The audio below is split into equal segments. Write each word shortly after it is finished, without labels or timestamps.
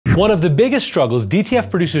One of the biggest struggles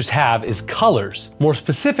DTF producers have is colors, more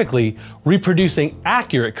specifically, reproducing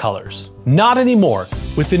accurate colors. Not anymore.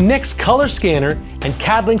 With the NICS color scanner and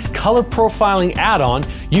CADLink's color profiling add-on,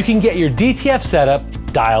 you can get your DTF setup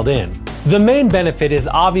dialed in. The main benefit is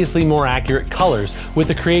obviously more accurate colors with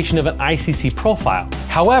the creation of an ICC profile.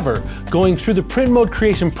 However, going through the print mode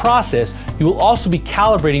creation process, you will also be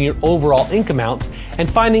calibrating your overall ink amounts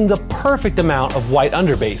and finding the perfect amount of white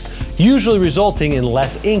underbase, usually resulting in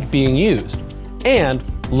less ink being used and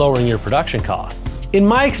lowering your production costs. In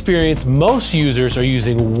my experience, most users are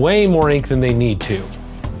using way more ink than they need to,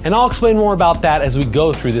 and I'll explain more about that as we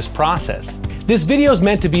go through this process. This video is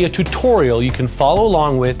meant to be a tutorial you can follow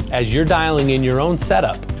along with as you're dialing in your own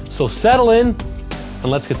setup. So settle in and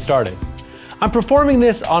let's get started. I'm performing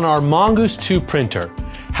this on our Mongoose 2 printer.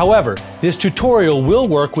 However, this tutorial will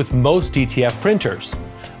work with most DTF printers,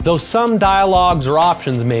 though some dialogues or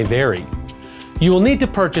options may vary. You will need to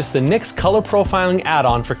purchase the NICS color profiling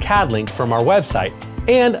add-on for CADLink from our website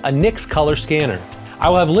and a NICS color scanner. I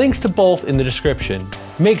will have links to both in the description.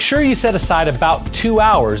 Make sure you set aside about 2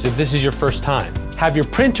 hours if this is your first time. Have your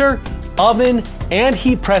printer, oven, and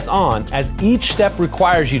heat press on, as each step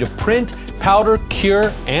requires you to print, powder,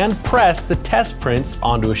 cure, and press the test prints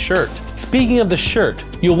onto a shirt. Speaking of the shirt,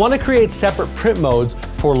 you'll want to create separate print modes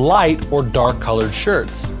for light or dark colored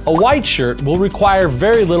shirts. A white shirt will require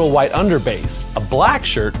very little white underbase. A black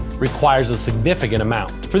shirt requires a significant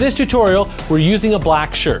amount. For this tutorial, we're using a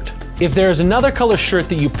black shirt. If there is another color shirt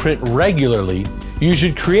that you print regularly, you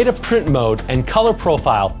should create a print mode and color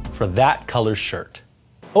profile for that color shirt.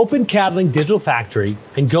 Open CADLink Digital Factory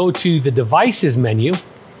and go to the Devices menu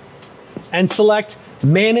and select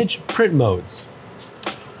Manage Print Modes.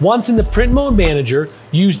 Once in the Print Mode Manager,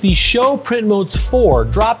 use the Show Print Modes For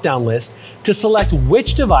drop-down list to select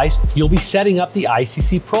which device you'll be setting up the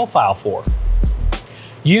ICC profile for.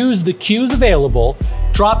 Use the Queues Available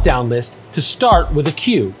drop-down list to start with a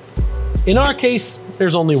queue. In our case,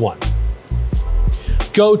 there's only one.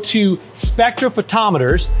 Go to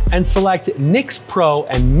Spectrophotometers and select NICS Pro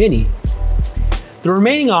and Mini. The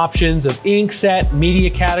remaining options of ink set, media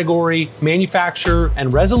category, manufacturer,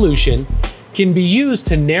 and resolution can be used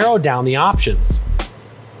to narrow down the options.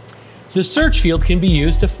 The search field can be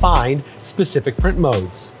used to find specific print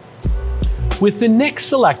modes. With the NICS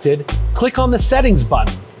selected, click on the Settings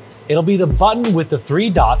button. It'll be the button with the 3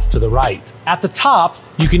 dots to the right. At the top,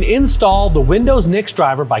 you can install the Windows NICS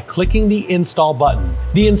driver by clicking the Install button.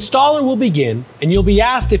 The installer will begin, and you'll be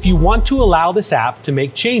asked if you want to allow this app to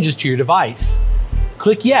make changes to your device.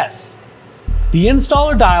 Click Yes. The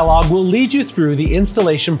installer dialog will lead you through the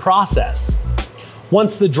installation process.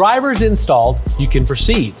 Once the driver is installed, you can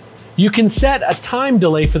proceed. You can set a time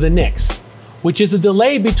delay for the NICS, which is a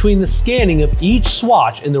delay between the scanning of each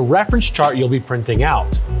swatch in the reference chart you'll be printing out.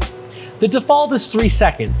 The default is 3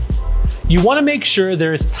 seconds. You want to make sure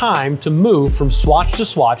there is time to move from swatch to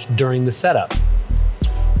swatch during the setup.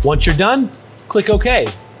 Once you're done, click OK.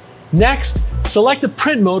 Next, select a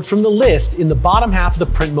print mode from the list in the bottom half of the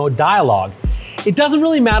print mode dialog. It doesn't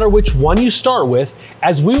really matter which one you start with,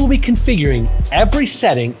 as we will be configuring every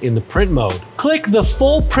setting in the print mode. Click the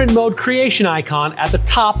full print mode creation icon at the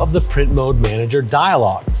top of the print mode manager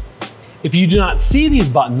dialog. If you do not see these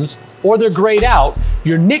buttons, or they're grayed out,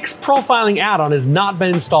 your NICS profiling add-on has not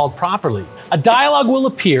been installed properly. A dialog will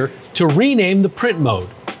appear to rename the print mode.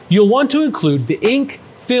 You'll want to include the ink,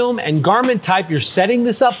 film, and garment type you're setting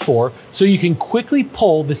this up for, so you can quickly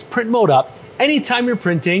pull this print mode up anytime you're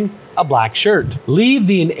printing a black shirt. Leave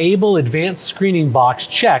the Enable Advanced Screening box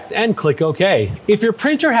checked and click OK. If your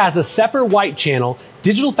printer has a separate white channel,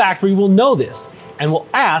 Digital Factory will know this and will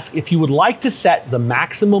ask if you would like to set the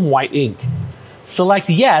maximum white ink. Select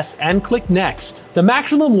Yes and click Next. The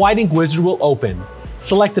maximum white ink wizard will open.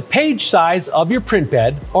 Select the page size of your print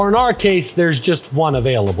bed, or in our case, there's just one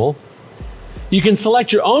available. You can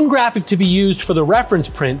select your own graphic to be used for the reference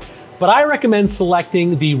print, but I recommend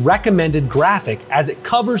selecting the recommended graphic as it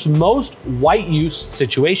covers most white use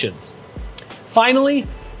situations. Finally,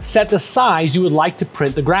 set the size you would like to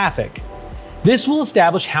print the graphic. This will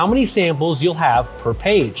establish how many samples you'll have per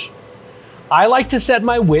page. I like to set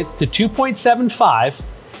my width to 2.75.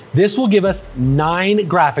 This will give us 9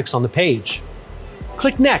 graphics on the page.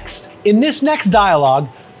 Click Next. In this next dialog,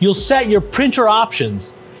 you'll set your printer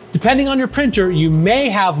options. Depending on your printer, you may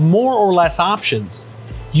have more or less options.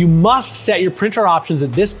 You must set your printer options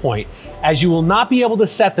at this point, as you will not be able to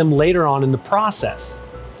set them later on in the process.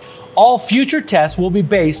 All future tests will be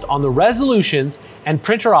based on the resolutions and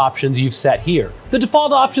printer options you've set here. The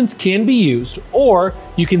default options can be used, or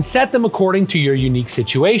you can set them according to your unique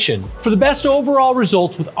situation. For the best overall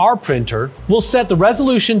results with our printer, we'll set the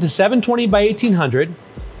resolution to 720 by 1800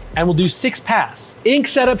 and we'll do 6-pass. Ink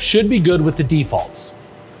setup should be good with the defaults.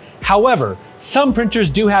 However, some printers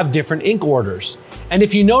do have different ink orders, and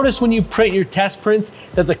if you notice when you print your test prints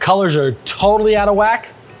that the colors are totally out of whack,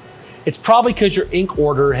 it's probably because your ink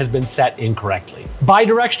order has been set incorrectly.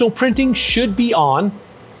 Bidirectional printing should be on,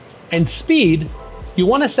 and speed, you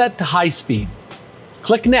want to set to high speed.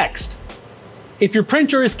 Click Next. If your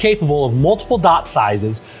printer is capable of multiple dot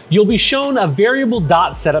sizes, you'll be shown a variable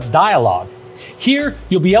dot setup dialog. Here,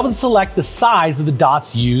 you'll be able to select the size of the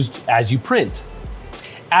dots used as you print.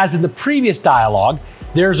 As in the previous dialog,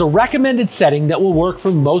 there's a recommended setting that will work for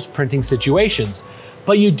most printing situations,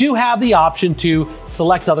 but you do have the option to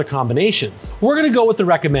select other combinations. We're going to go with the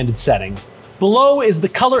recommended setting. Below is the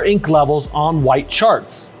color ink levels on white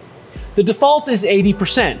charts. The default is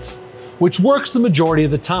 80%, which works the majority of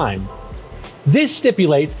the time. This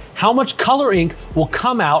stipulates how much color ink will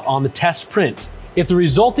come out on the test print. If the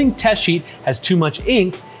resulting test sheet has too much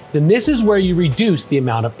ink, then this is where you reduce the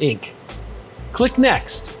amount of ink. Click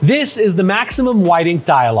Next. This is the maximum white ink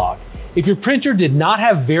dialog. If your printer did not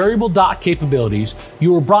have variable dot capabilities,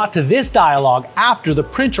 you were brought to this dialog after the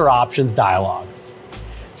printer options dialog.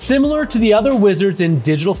 Similar to the other wizards in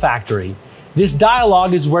Digital Factory, this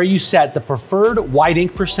dialog is where you set the preferred white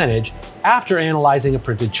ink percentage after analyzing a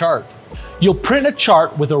printed chart. You'll print a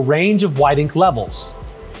chart with a range of white ink levels.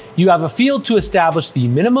 You have a field to establish the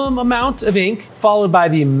minimum amount of ink, followed by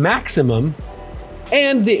the maximum,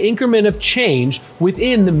 and the increment of change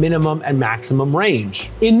within the minimum and maximum range.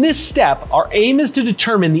 In this step, our aim is to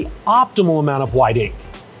determine the optimal amount of white ink.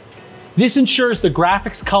 This ensures the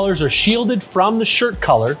graphics colors are shielded from the shirt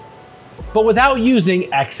color, but without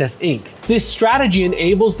using excess ink. This strategy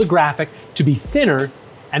enables the graphic to be thinner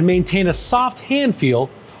and maintain a soft hand feel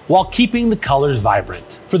while keeping the colors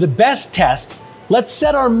vibrant. For the best test, let's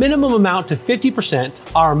set our minimum amount to 50%,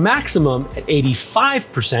 our maximum at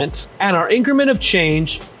 85%, and our increment of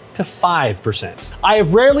change to 5%. I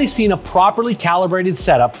have rarely seen a properly calibrated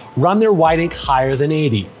setup run their white ink higher than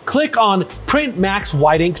 80. Click on Print Max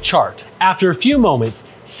White Ink Chart. After a few moments,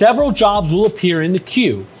 several jobs will appear in the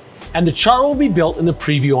queue, and the chart will be built in the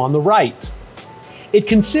preview on the right. It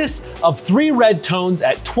consists of 3 red tones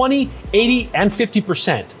at 20, 80, and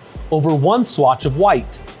 50% over one swatch of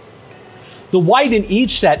white. The white in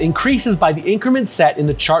each set increases by the increment set in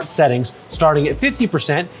the chart settings, starting at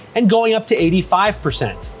 50% and going up to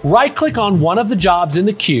 85%. Right-click on one of the jobs in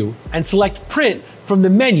the queue and select Print from the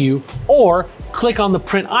menu, or click on the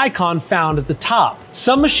print icon found at the top.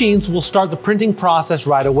 Some machines will start the printing process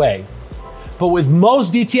right away, but with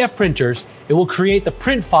most DTF printers, it will create the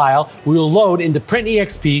print file we will load into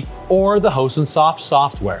PrintEXP or the Hosensoft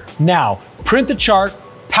software. Now, print the chart,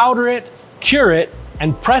 powder it, cure it,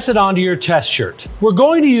 and press it onto your test shirt. We're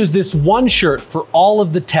going to use this one shirt for all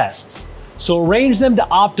of the tests, so arrange them to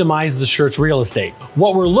optimize the shirt's real estate.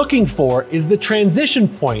 What we're looking for is the transition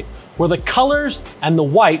point where the colors and the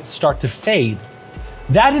white start to fade.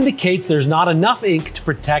 That indicates there's not enough ink to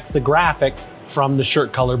protect the graphic from the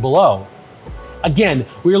shirt color below. Again,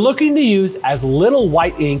 we are looking to use as little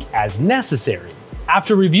white ink as necessary.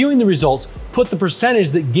 After reviewing the results, put the percentage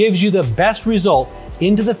that gives you the best result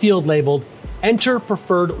into the field labeled Enter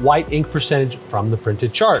preferred white ink percentage from the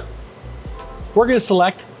printed chart. We're going to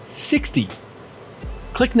select 60.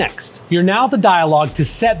 Click Next. You're now at the dialog to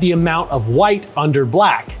set the amount of white under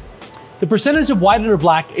black. The percentage of white under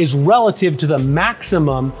black is relative to the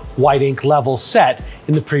maximum white ink level set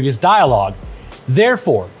in the previous dialog.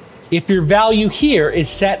 Therefore, if your value here is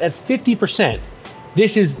set at 50%,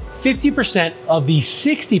 this is 50% of the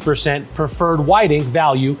 60% preferred white ink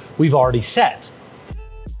value we've already set.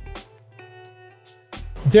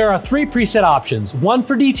 There are 3 preset options, one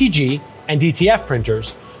for DTG and DTF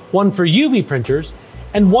printers, one for UV printers,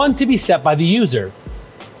 and one to be set by the user.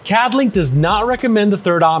 CADLink does not recommend the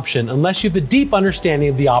third option unless you have a deep understanding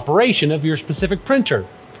of the operation of your specific printer.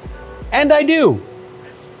 And I do.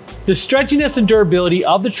 The stretchiness and durability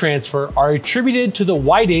of the transfer are attributed to the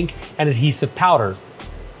white ink and adhesive powder.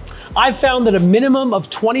 I've found that a minimum of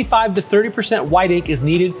 25 to 30% white ink is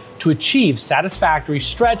needed to achieve satisfactory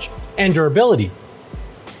stretch and durability.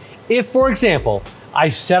 If, for example,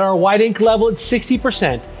 I've set our white ink level at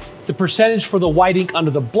 60%, the percentage for the white ink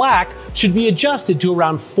under the black should be adjusted to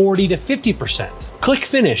around 40 to 50%. Click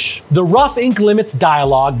Finish. The Rough Ink Limits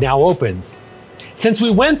dialog now opens. Since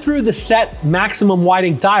we went through the Set Maximum White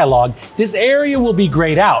Ink dialog, this area will be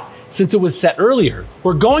grayed out, since it was set earlier.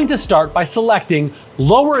 We're going to start by selecting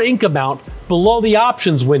lower ink amount below the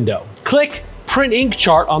options window. Click Print Ink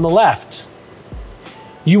Chart on the left.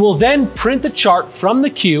 You will then print the chart from the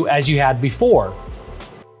queue as you had before.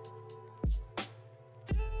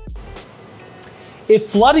 If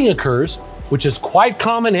flooding occurs, which is quite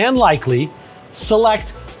common and likely,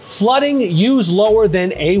 select Flooding Use Lower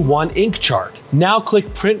than A1 Ink Chart. Now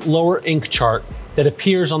click Print Lower Ink Chart that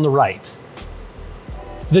appears on the right.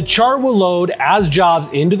 The chart will load as jobs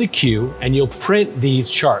into the queue and you'll print these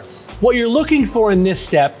charts. What you're looking for in this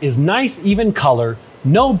step is nice even color,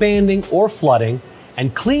 no banding or flooding,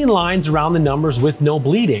 and clean lines around the numbers with no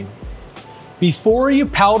bleeding. Before you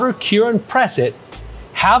powder, cure, and press it,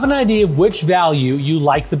 have an idea of which value you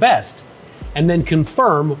like the best, and then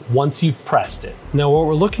confirm once you've pressed it. Now what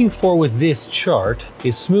we're looking for with this chart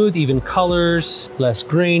is smooth, even colors, less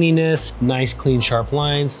graininess, nice, clean, sharp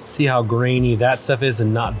lines. See how grainy that stuff is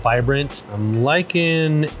and not vibrant. I'm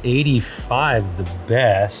liking 85 the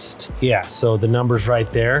best. Yeah, so the number's right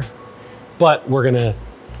there. But we're gonna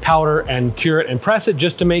powder and cure it and press it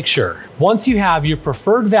just to make sure. Once you have your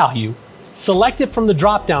preferred value, select it from the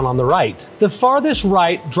drop-down on the right. The farthest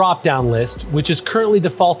right drop-down list, which is currently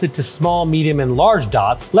defaulted to small, medium, and large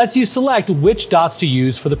dots, lets you select which dots to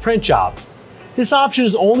use for the print job. This option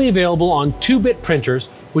is only available on 2-bit printers,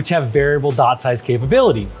 which have variable dot size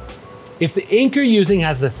capability. If the ink you're using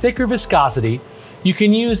has a thicker viscosity, you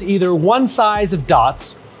can use either one size of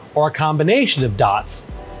dots or a combination of dots,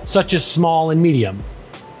 such as small and medium.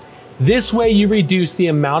 This way you reduce the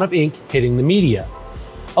amount of ink hitting the media,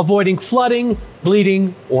 avoiding flooding,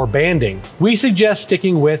 bleeding, or banding. We suggest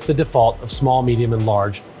sticking with the default of small, medium, and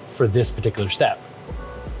large for this particular step.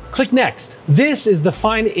 Click Next. This is the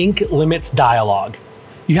Fine Ink Limits dialog.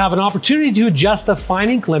 You have an opportunity to adjust the fine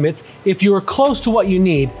ink limits if you are close to what you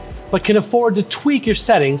need, but can afford to tweak your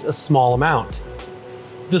settings a small amount.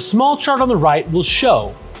 The small chart on the right will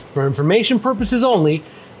show, for information purposes only,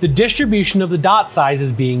 the distribution of the dot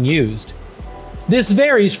sizes being used. This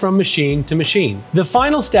varies from machine to machine. The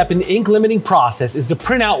final step in the ink limiting process is to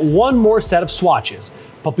print out one more set of swatches.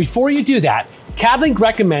 But before you do that, CADLink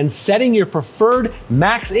recommends setting your preferred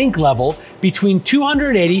max ink level between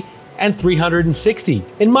 280 and 360.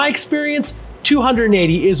 In my experience,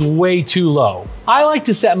 280 is way too low. I like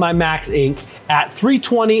to set my max ink at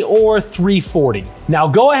 320 or 340. Now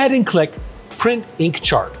go ahead and click Print Ink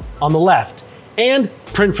Chart on the left and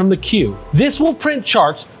print from the queue. This will print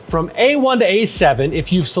charts from A1 to A7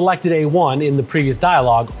 if you've selected A1 in the previous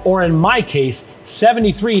dialog, or in my case,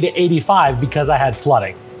 73 to 85 because I had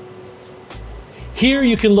flooding. Here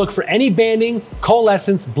you can look for any banding,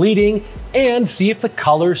 coalescence, bleeding, and see if the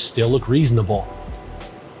colors still look reasonable.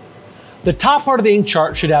 The top part of the ink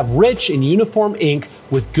chart should have rich and uniform ink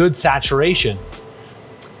with good saturation.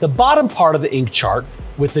 The bottom part of the ink chart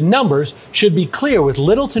with the numbers should be clear with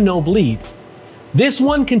little to no bleed. This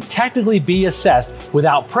one can technically be assessed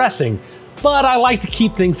without pressing, but I like to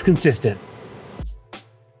keep things consistent.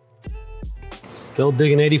 Still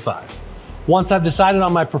digging 85. Once I've decided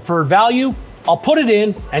on my preferred value, I'll put it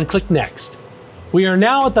in and click Next. We are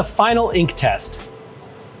now at the final ink test.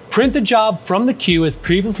 Print the job from the queue as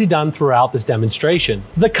previously done throughout this demonstration.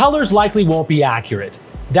 The colors likely won't be accurate.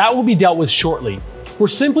 That will be dealt with shortly. We're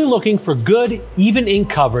simply looking for good, even ink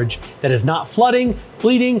coverage that is not flooding,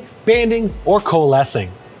 bleeding, banding, or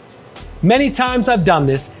coalescing. Many times I've done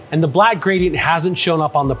this and the black gradient hasn't shown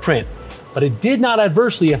up on the print, but it did not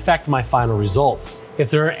adversely affect my final results. If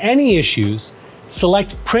there are any issues,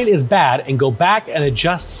 select Print is bad and go back and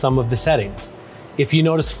adjust some of the settings. If you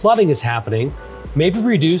notice flooding is happening, maybe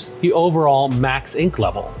reduce the overall max ink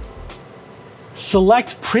level.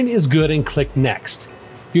 Select Print is good and click Next.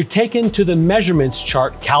 You're taken to the Measurements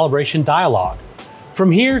Chart Calibration dialog.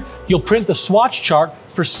 From here, you'll print the swatch chart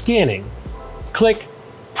for scanning. Click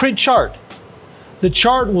Print Chart. The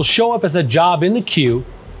chart will show up as a job in the queue.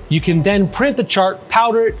 You can then print the chart,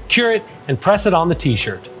 powder it, cure it, and press it on the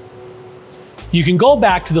t-shirt. You can go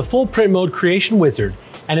back to the full print mode creation wizard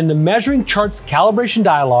and in the Measuring Charts Calibration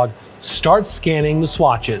dialog, start scanning the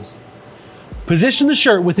swatches. Position the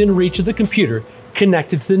shirt within reach of the computer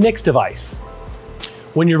connected to the NICS device.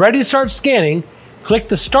 When you're ready to start scanning, click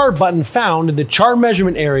the Start button found in the chart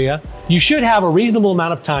measurement area. You should have a reasonable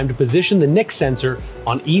amount of time to position the NICS sensor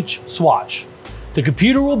on each swatch. The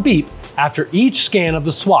computer will beep after each scan of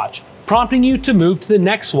the swatch, prompting you to move to the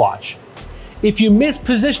next swatch. If you miss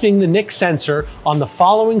positioning the NICS sensor on the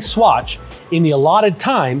following swatch in the allotted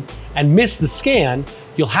time and miss the scan,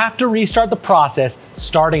 you'll have to restart the process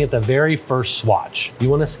starting at the very first swatch. You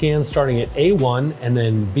want to scan starting at A1 and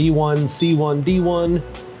then B1, C1, D1,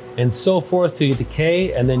 and so forth till you get to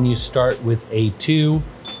K, and then you start with A2,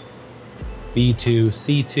 B2,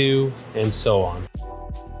 C2, and so on.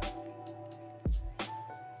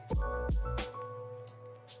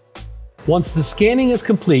 Once the scanning is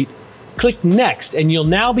complete, click Next and you'll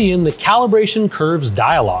now be in the Calibration Curves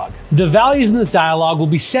dialog. The values in this dialog will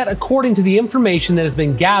be set according to the information that has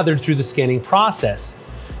been gathered through the scanning process.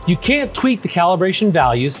 You can't tweak the calibration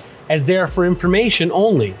values as they are for information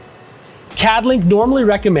only. CADLink normally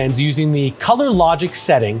recommends using the color logic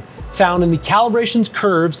setting found in the Calibration's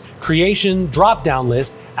Curves Creation drop-down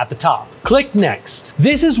list at the top. Click Next.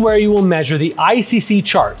 This is where you will measure the ICC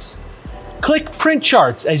charts. Click Print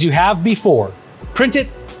Charts as you have before. Print it,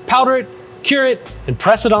 powder it, cure it, and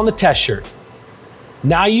press it on the test shirt.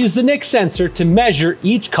 Now use the NIC sensor to measure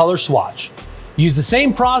each color swatch. Use the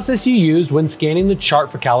same process you used when scanning the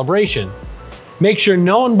chart for calibration. Make sure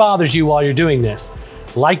no one bothers you while you're doing this.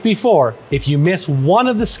 Like before, if you miss one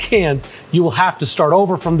of the scans, you will have to start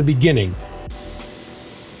over from the beginning.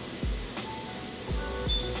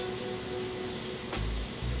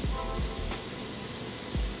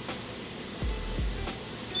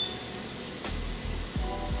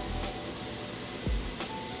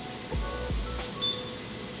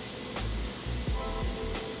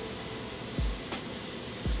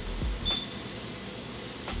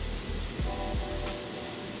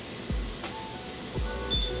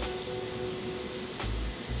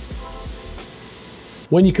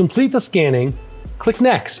 When you complete the scanning, click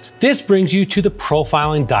Next. This brings you to the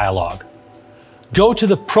profiling dialog. Go to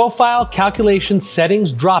the Profile Calculation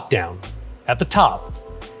Settings dropdown at the top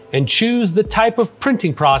and choose the type of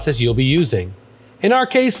printing process you'll be using. In our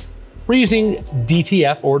case, we're using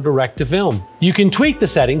DTF or direct to film. You can tweak the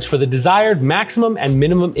settings for the desired maximum and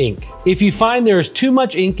minimum ink. If you find there is too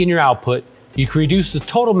much ink in your output, you can reduce the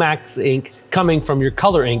total max ink coming from your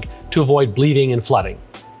color ink to avoid bleeding and flooding.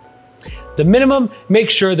 The minimum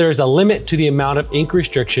makes sure there is a limit to the amount of ink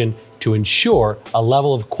restriction to ensure a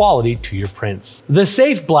level of quality to your prints. The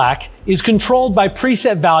safe black is controlled by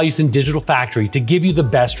preset values in Digital Factory to give you the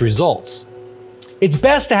best results. It's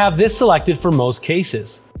best to have this selected for most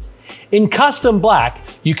cases. In custom black,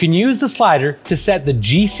 you can use the slider to set the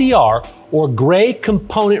GCR or gray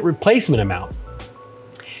component replacement amount.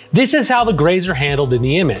 This is how the grays are handled in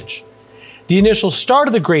the image. The initial start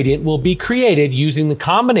of the gradient will be created using the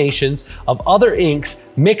combinations of other inks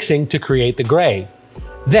mixing to create the gray.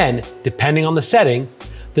 Then, depending on the setting,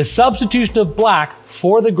 the substitution of black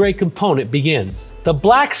for the gray component begins. The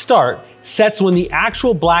black start sets when the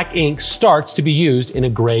actual black ink starts to be used in a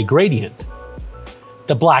gray gradient.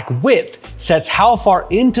 The black width sets how far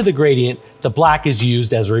into the gradient the black is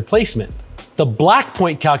used as a replacement. The black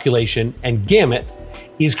point calculation and gamut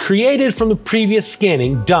is created from the previous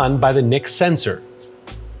scanning done by the NIC sensor.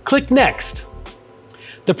 Click Next.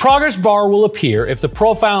 The progress bar will appear if the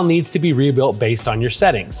profile needs to be rebuilt based on your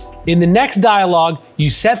settings. In the next dialog,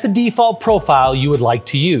 you set the default profile you would like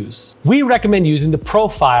to use. We recommend using the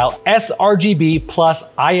profile sRGB plus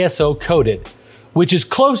ISO coded, which is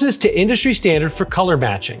closest to industry standard for color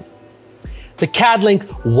matching. The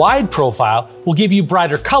CADLink wide profile will give you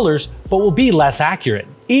brighter colors, but will be less accurate.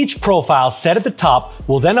 Each profile set at the top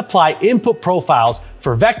will then apply input profiles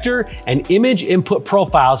for vector and image input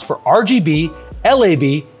profiles for RGB,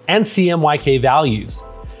 LAB, and CMYK values.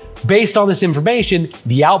 Based on this information,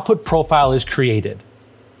 the output profile is created.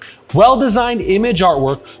 Well-designed image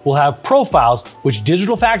artwork will have profiles which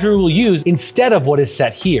Digital Factory will use instead of what is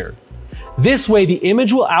set here. This way, the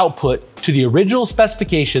image will output to the original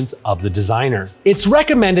specifications of the designer. It's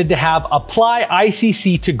recommended to have Apply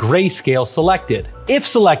ICC to Grayscale selected. If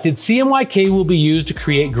selected, CMYK will be used to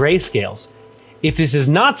create grayscales. If this is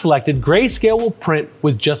not selected, grayscale will print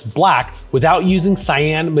with just black without using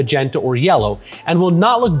cyan, magenta, or yellow, and will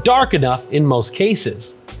not look dark enough in most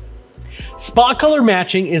cases. Spot color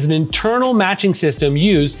matching is an internal matching system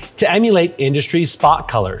used to emulate industry spot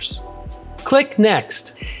colors. Click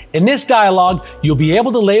Next. In this dialog, you'll be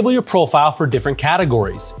able to label your profile for different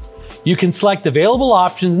categories. You can select available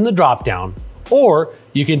options in the dropdown, or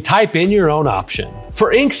you can type in your own option.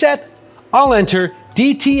 For ink set, I'll enter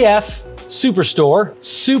DTF Superstore,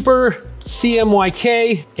 Super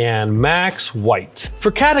CMYK, and Max White.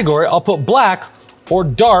 For category, I'll put black or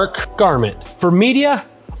dark garment. For media,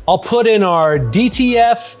 I'll put in our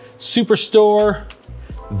DTF Superstore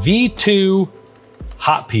V2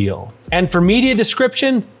 Hot Peel. And for media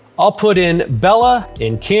description, I'll put in Bella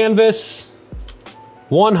in canvas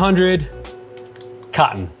 100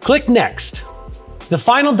 cotton. Click Next. The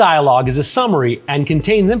final dialog is a summary and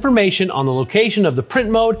contains information on the location of the print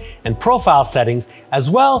mode and profile settings, as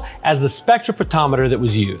well as the spectrophotometer that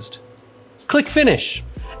was used. Click Finish.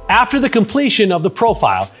 After the completion of the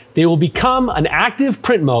profile, they will become an active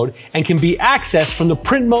print mode and can be accessed from the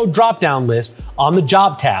print mode drop-down list on the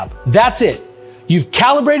Job tab. That's it. You've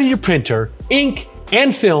calibrated your printer, ink,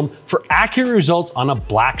 and film for accurate results on a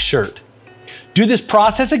black shirt. Do this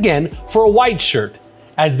process again for a white shirt,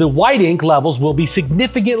 as the white ink levels will be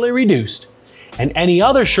significantly reduced, and any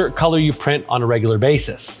other shirt color you print on a regular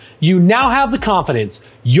basis. You now have the confidence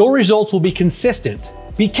your results will be consistent.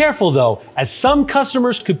 Be careful though, as some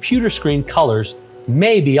customers' computer screen colors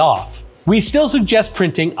may be off. We still suggest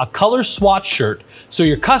printing a color swatch shirt so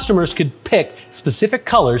your customers could pick specific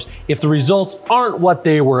colors if the results aren't what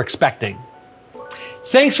they were expecting.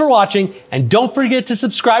 Thanks for watching, and don't forget to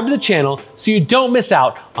subscribe to the channel so you don't miss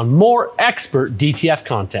out on more expert DTF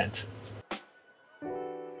content.